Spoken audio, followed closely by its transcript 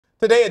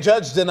Today, a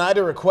judge denied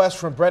a request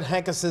from Brett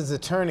Hankison's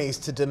attorneys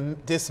to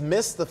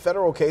dismiss the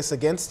federal case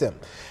against him.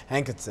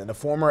 Hankison, a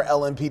former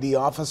LMPD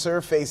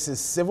officer, faces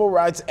civil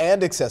rights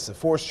and excessive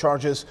force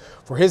charges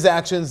for his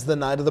actions the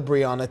night of the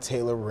Breonna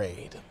Taylor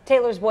raid.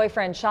 Taylor's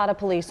boyfriend shot a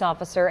police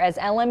officer as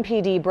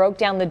LMPD broke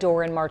down the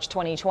door in March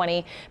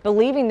 2020,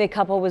 believing the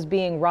couple was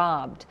being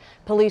robbed.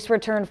 Police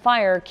returned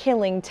fire,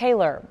 killing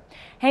Taylor.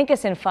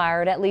 Hankison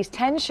fired at least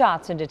 10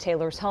 shots into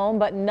Taylor's home,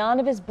 but none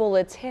of his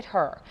bullets hit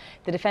her.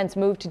 The defense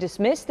moved to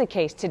dismiss the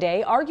case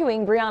today,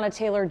 arguing Breonna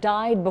Taylor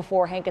died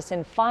before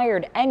Hankison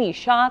fired any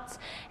shots,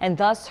 and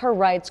thus her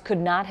rights could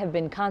not have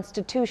been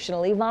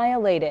constitutionally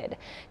violated.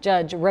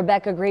 Judge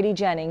Rebecca Grady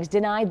Jennings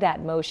denied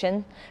that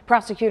motion.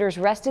 Prosecutors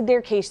rested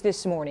their case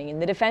this morning,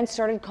 and the defense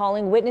started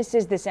calling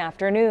witnesses this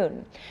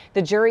afternoon.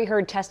 The jury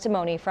heard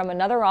testimony from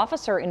another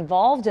officer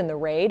involved in the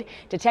raid,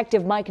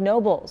 Detective Mike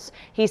Nobles.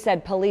 He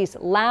said police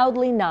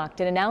loudly knocked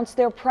and announced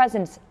their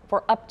presence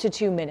for up to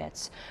 2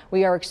 minutes.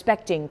 We are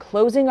expecting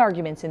closing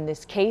arguments in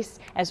this case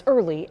as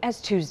early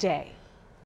as Tuesday.